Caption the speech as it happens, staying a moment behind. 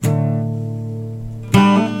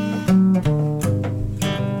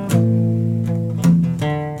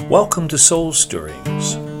Welcome to Soul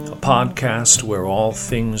Stirrings, a podcast where all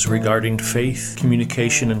things regarding faith,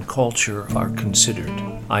 communication, and culture are considered.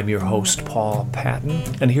 I'm your host, Paul Patton,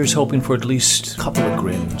 and here's hoping for at least a couple of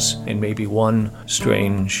grins and maybe one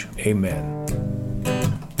strange amen.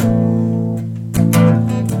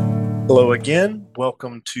 Hello again.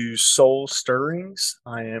 Welcome to Soul Stirrings.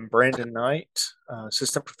 I am Brandon Knight,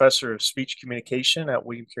 Assistant Professor of Speech Communication at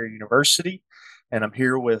William Carey University, and I'm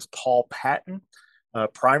here with Paul Patton,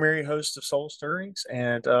 primary host of Soul Stirrings,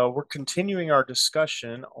 and we're continuing our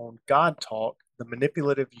discussion on God Talk, the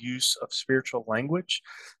manipulative use of spiritual language.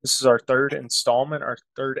 This is our third installment, our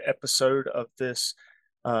third episode of this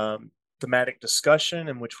thematic discussion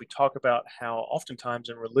in which we talk about how oftentimes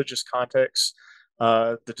in religious contexts,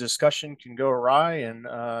 the discussion can go awry and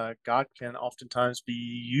God can oftentimes be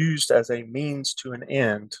used as a means to an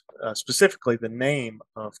end, specifically the name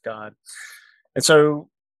of God. And so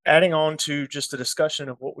adding on to just a discussion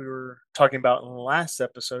of what we were talking about in the last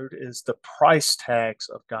episode is the price tags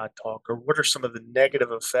of God Talk, or what are some of the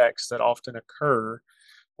negative effects that often occur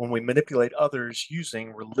when we manipulate others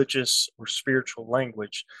using religious or spiritual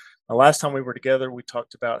language. The last time we were together, we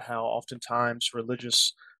talked about how oftentimes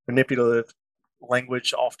religious manipulative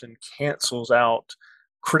language often cancels out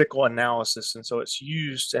critical analysis, and so it's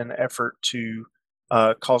used in an effort to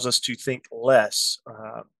cause us to think less,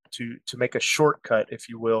 to make a shortcut, if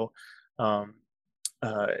you will,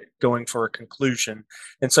 going for a conclusion.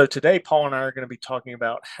 And so today, Paul and I are going to be talking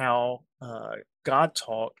about how God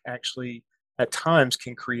Talk actually at times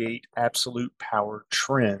can create absolute power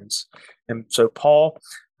trends. And so, Paul,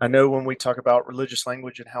 I know when we talk about religious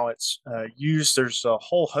language and how it's used, there's a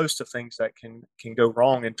whole host of things that can go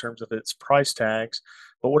wrong in terms of its price tags.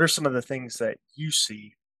 But what are some of the things that you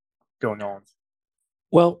see going on?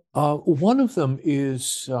 Well, one of them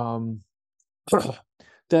is that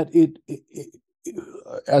it,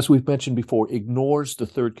 as we've mentioned before, ignores the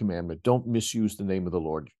third commandment. Don't misuse the name of the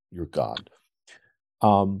Lord your God.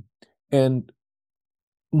 And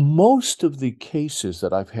most of the cases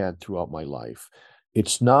that I've had throughout my life,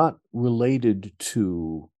 it's not related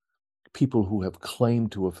to people who have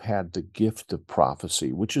claimed to have had the gift of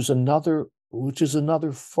prophecy, which is another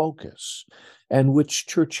focus, and which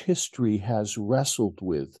church history has wrestled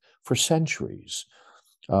with for centuries,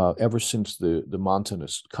 ever since the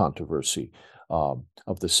Montanist controversy of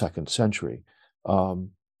the 2nd century.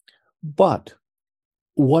 But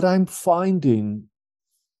what I'm finding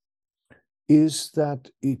is that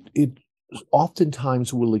it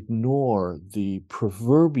oftentimes will ignore the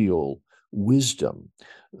proverbial wisdom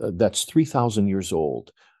that's 3,000 years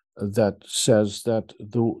old, that says that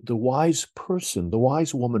the wise person, the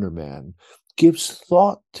wise woman or man, gives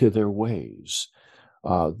thought to their ways.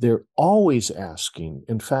 They're always asking.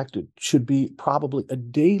 In fact, it should be probably a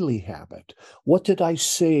daily habit. What did I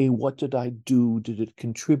say? What did I do? Did it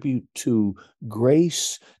contribute to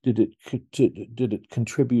grace? Did it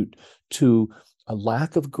contribute to a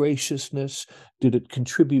lack of graciousness? Did it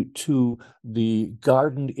contribute to the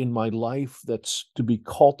garden in my life that's to be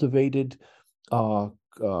cultivated,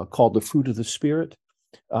 called the fruit of the Spirit?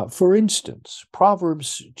 For instance,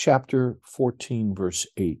 Proverbs chapter 14, verse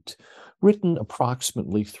 8, written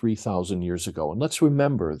approximately 3,000 years ago. And let's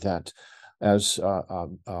remember that, as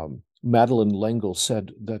Madeleine L'Engle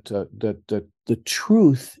said, that the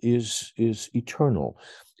truth is eternal.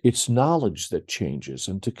 It's knowledge that changes,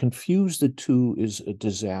 and to confuse the two is a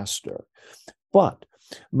disaster. But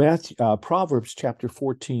Proverbs chapter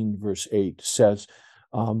 14, verse 8 says,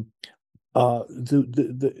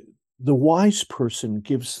 the wise person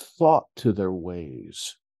gives thought to their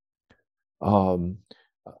ways.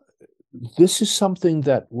 This is something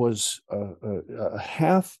that was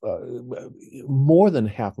more than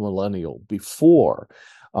half millennial before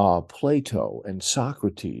Plato and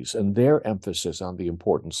Socrates and their emphasis on the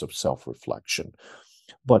importance of self-reflection.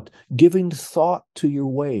 But giving thought to your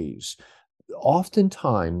ways,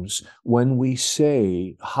 oftentimes when we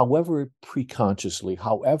say, however preconsciously,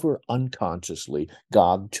 however unconsciously,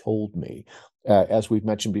 God told me, as we've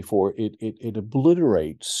mentioned before, it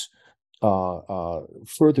obliterates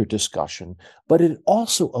further discussion, but it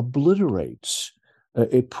also obliterates,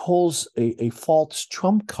 it pulls a false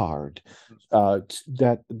trump card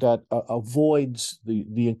that avoids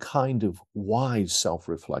the kind of wise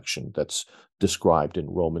self-reflection that's described in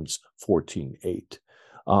Romans 14:8.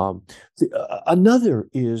 Another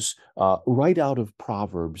is right out of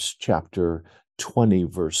Proverbs chapter 20,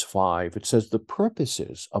 verse 5. It says, the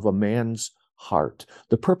purposes of a man's heart,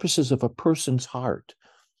 the purposes of a person's heart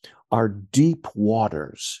are deep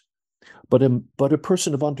waters, but a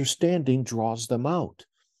person of understanding draws them out.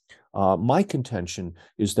 My contention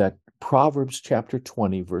is that Proverbs chapter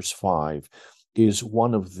 20, verse 5 is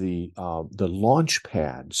one of the launch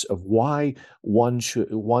pads of why one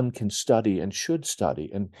can study and should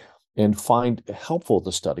study and find helpful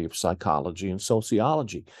the study of psychology and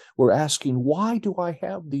sociology. We're asking, why do I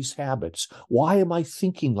have these habits? Why am I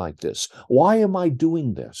thinking like this? Why am I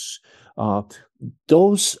doing this?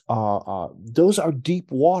 Those are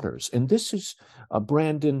deep waters, and this is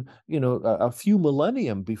Brandon, a few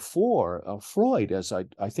millennium before Freud, as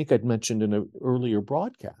I think I'd mentioned in an earlier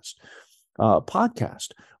podcast.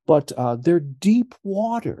 But they're deep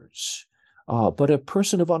waters. But a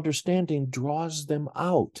person of understanding draws them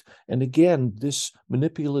out. And again, this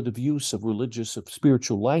manipulative use of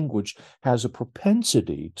spiritual language has a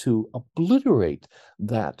propensity to obliterate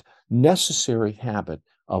that necessary habit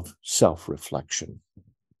of self-reflection.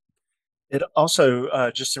 It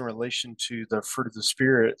also, just in relation to the fruit of the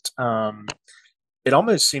Spirit, it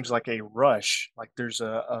almost seems like a rush, like there's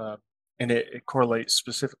and it correlates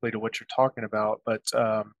specifically to what you're talking about, but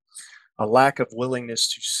a lack of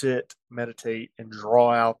willingness to sit, meditate, and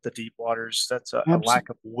draw out the deep waters. That's a lack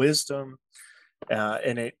of wisdom.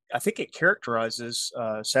 And I think it characterizes,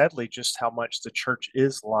 sadly, just how much the church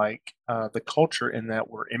is like the culture, in that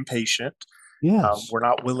we're impatient. Yes. We're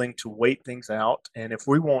not willing to wait things out. And if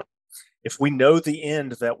we know the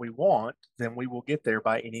end that we want, then we will get there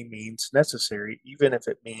by any means necessary, even if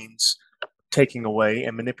it means taking away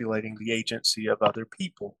and manipulating the agency of other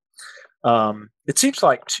people. It seems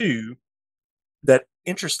like, too, that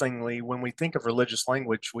interestingly, when we think of religious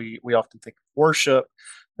language, we often think of worship,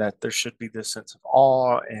 that there should be this sense of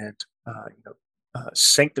awe and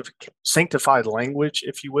sanctified language,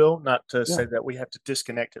 if you will. Not to say that we have to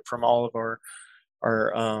disconnect it from all of our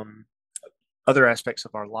other aspects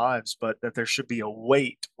of our lives, but that there should be a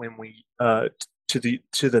weight when we to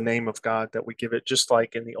the name of God that we give it, just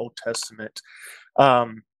like in the Old Testament.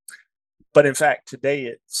 But in fact, today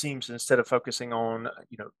it seems, instead of focusing on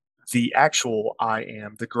the actual I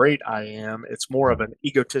am, the great I am, it's more of an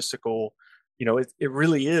egotistical. It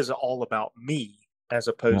really is all about me, as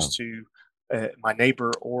opposed to my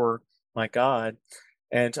neighbor or my God.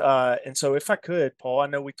 And so, if I could, Paul, I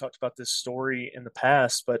know we talked about this story in the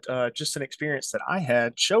past, but just an experience that I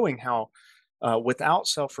had showing how without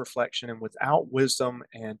self-reflection and without wisdom,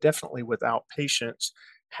 and definitely without patience,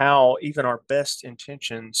 how even our best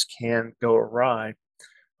intentions can go awry.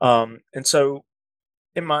 And so,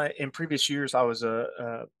 in previous years, I was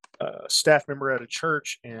a staff member at a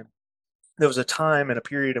church, and there was a time and a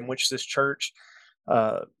period in which this church,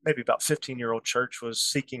 maybe about 15-year-old church, was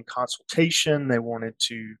seeking consultation. They wanted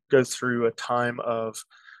to go through a time of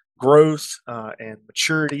growth and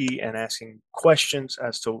maturity, and asking questions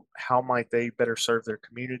as to how might they better serve their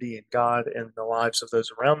community and God and the lives of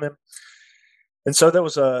those around them. And so there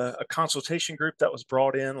was a consultation group that was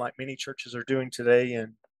brought in, like many churches are doing today,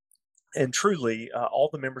 and truly, all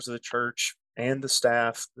the members of the church and the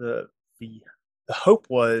staff, the hope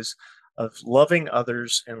was of loving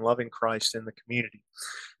others and loving Christ in the community.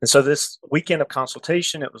 And so this weekend of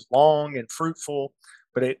consultation, it was long and fruitful,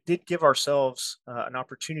 but it did give ourselves an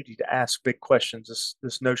opportunity to ask big questions.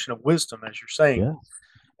 This notion of wisdom, as you're saying. Yeah.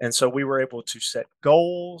 And so we were able to set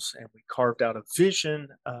goals, and we carved out a vision,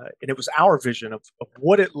 and it was our vision of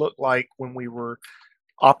what it looked like when we were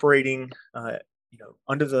operating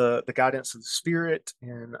under the guidance of the Spirit,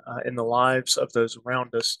 and in the lives of those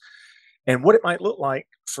around us, and what it might look like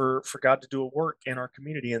for God to do a work in our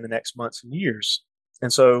community in the next months and years.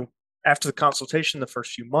 And so, after the consultation, the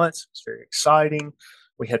first few months, it was very exciting.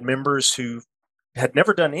 We had members who had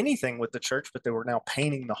never done anything with the church, but they were now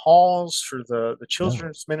painting the halls for the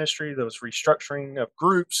children's ministry. There was restructuring of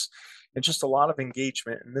groups, and just a lot of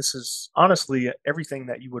engagement. And this is honestly everything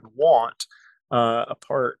that you would want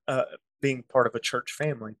being part of a church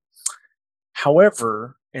family.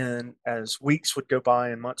 However, and as weeks would go by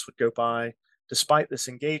and months would go by, despite this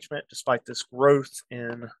engagement, despite this growth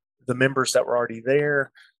in the members that were already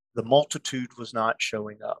there, the multitude was not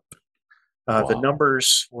showing up. The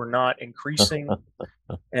numbers were not increasing.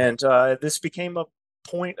 And this became a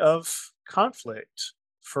point of conflict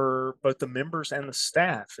for both the members and the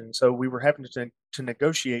staff. And so we were having to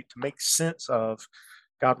negotiate to make sense of,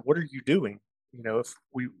 God, what are you doing? If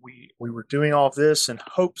we were doing all of this in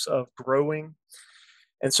hopes of growing.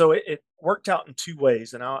 And so it worked out in two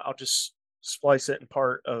ways, and I'll just splice it in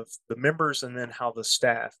part of the members and then how the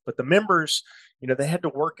staff. But the members, they had to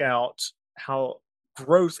work out how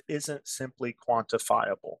growth isn't simply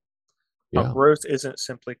quantifiable. How growth isn't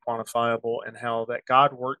simply quantifiable, and how that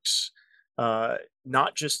God works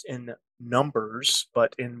not just in numbers,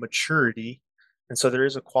 but in maturity. And so there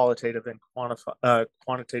is a qualitative and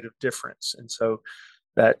quantitative difference. And so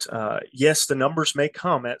That yes, the numbers may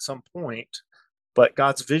come at some point, but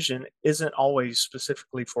God's vision isn't always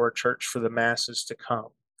specifically for a church for the masses to come.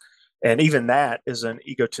 And even that is an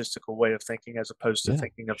egotistical way of thinking as opposed to Yeah,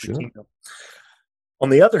 thinking of the sure. kingdom. On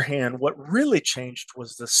the other hand, what really changed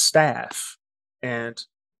was the staff. And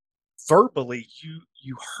verbally,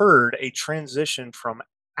 you heard a transition from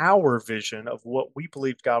our vision of what we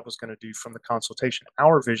believed God was going to do from the consultation,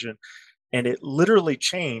 our vision, and it literally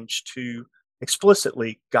changed to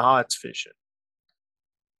explicitly God's vision.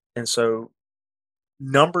 And so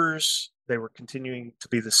numbers, they were continuing to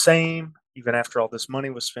be the same even after all this money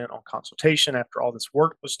was spent on consultation, after all this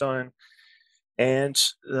work was done. And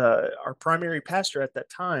our primary pastor at that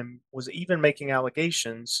time was even making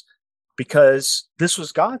allegations because this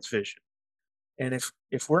was God's vision. And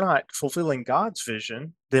if we're not fulfilling God's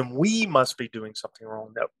vision, then we must be doing something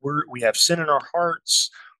wrong. That we have sin in our hearts,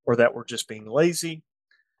 or that we're just being lazy.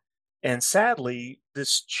 And sadly,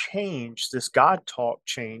 this change, this God talk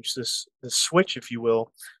change, this switch, if you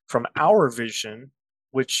will, from our vision,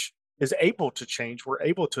 which is able to change, we're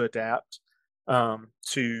able to adapt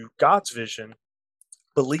to God's vision,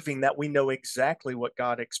 believing that we know exactly what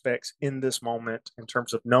God expects in this moment in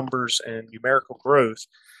terms of numbers and numerical growth.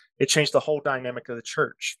 It changed the whole dynamic of the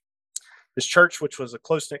church. This church, which was a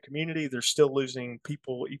close knit community, they're still losing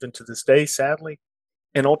people even to this day, sadly.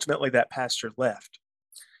 And ultimately, that pastor left.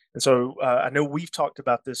 And so I know we've talked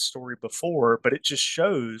about this story before, but it just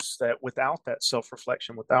shows that without that self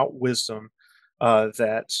reflection, without wisdom,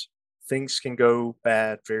 that things can go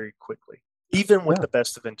bad very quickly, even with Yeah. the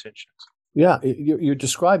best of intentions. Yeah, you're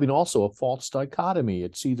describing also a false dichotomy.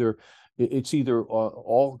 It's either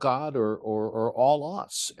all God or all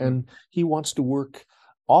us, Mm. and He wants to work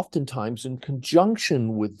oftentimes in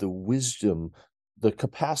conjunction with the wisdom, the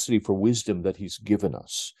capacity for wisdom that He's given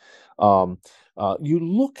us. Um, you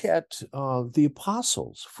look at the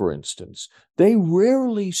apostles, for instance; they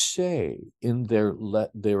rarely say in their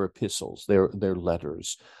epistles, their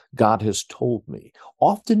letters, "God has told me."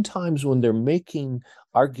 Oftentimes, when they're making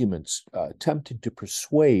arguments, attempting to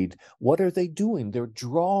persuade, what are they doing? They're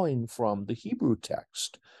drawing from the Hebrew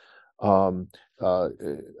text um, uh,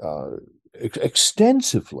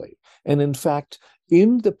 extensively. And in fact,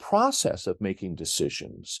 in the process of making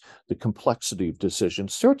decisions, the complexity of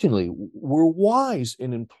decisions, certainly we're wise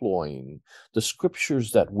in employing the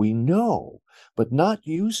scriptures that we know, but not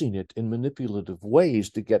using it in manipulative ways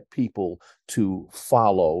to get people to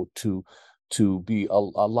follow, to be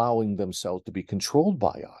allowing themselves to be controlled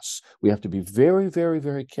by us. We have to be very, very,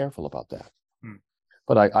 very careful about that. Mm.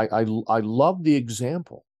 But I love the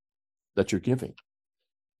example that you're giving.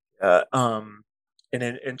 Uh, um,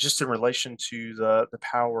 and just in relation to the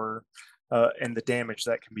power and the damage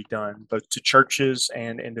that can be done both to churches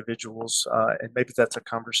and individuals, and maybe that's a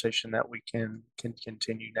conversation that we can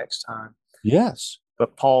continue next time. Yes.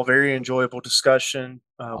 But Paul, very enjoyable discussion.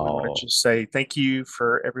 We want to Oh, just say thank you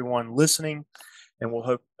for everyone listening, and we'll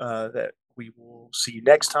hope that we will see you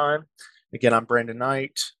next time. Again, I'm Brandon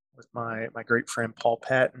Knight with my great friend Paul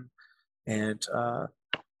Patton, and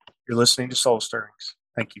you're listening to Soul Stirrings.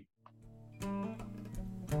 Thank you.